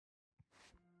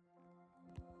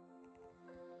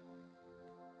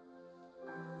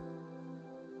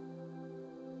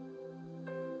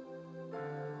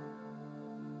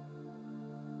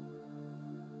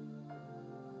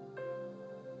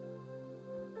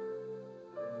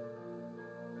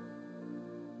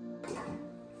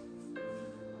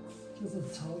就是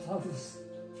曹操的死。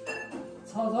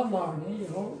曹操老年以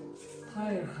后，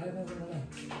他也还能什么呢？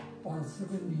保持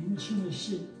个年轻的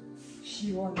心，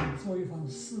希望能做一番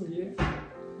事业，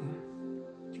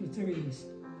就这个意思。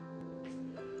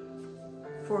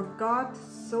For God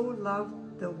so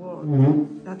loved the world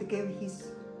that gave His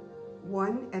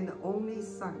one and only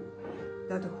Son,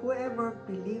 that whoever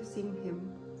believes in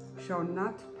Him shall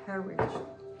not perish,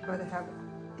 but have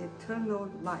eternal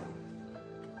life.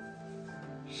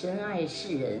 神爱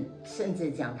世人，甚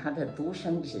至将他的独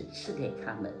生子赐给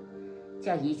他们，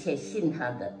叫一切信他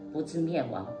的不至灭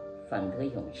亡，反得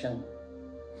永生。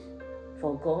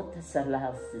For God so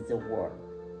loved the world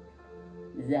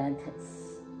that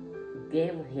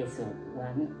gave His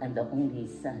one and only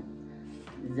Son,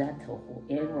 that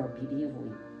whoever believes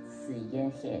in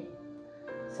Him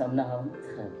shall not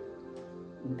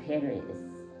perish,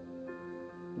 but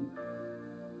have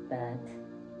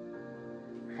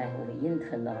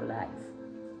eternal life.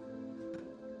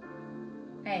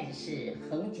 爱是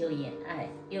恒久忍耐，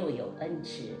又有恩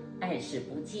慈；爱是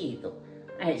不嫉妒，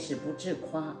爱是不自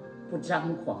夸，不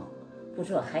张狂，不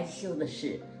做害羞的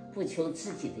事，不求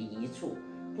自己的益处，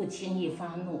不轻易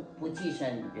发怒，不计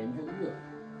算人的恶，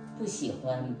不喜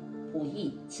欢不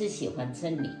义，只喜欢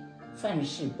真理。凡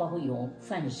事包容，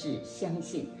凡事相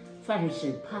信，凡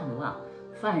事盼望，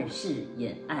凡事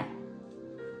忍耐。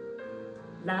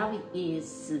Love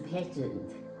is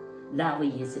patient, love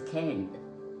is kind.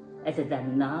 It does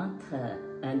not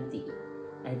envy,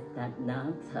 it does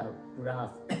not wrath,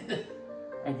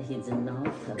 it is not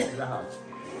proud,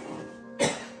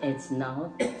 it's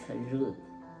not rude,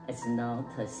 it's not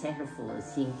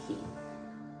self-seeking,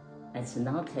 it's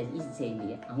not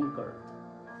easily angered,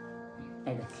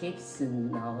 it keeps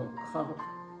no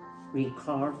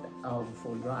record of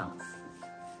wrongs,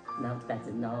 love does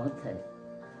not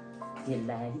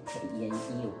delight in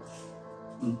evil,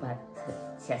 but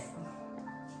just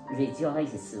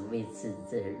rejoice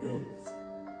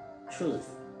with the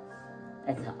truth.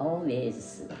 It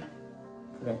always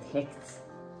protects,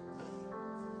 always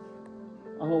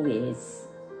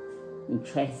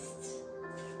trusts,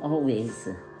 always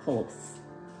hopes,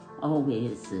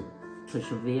 always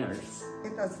perseveres.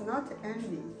 It does not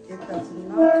envy, it does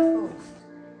not boast,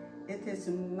 it is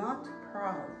not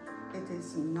proud, it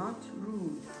is not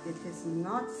rude, it is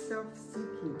not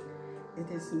self-seeking,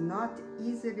 it is not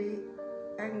easily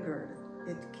angered,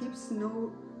 it keeps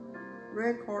no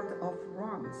record of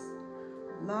wrongs.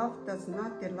 Love does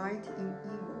not delight in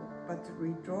evil, but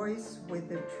rejoices with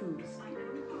the truth.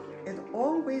 It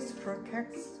always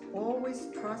protects, always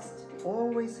trusts,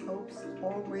 always hopes,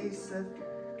 always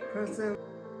perseveres.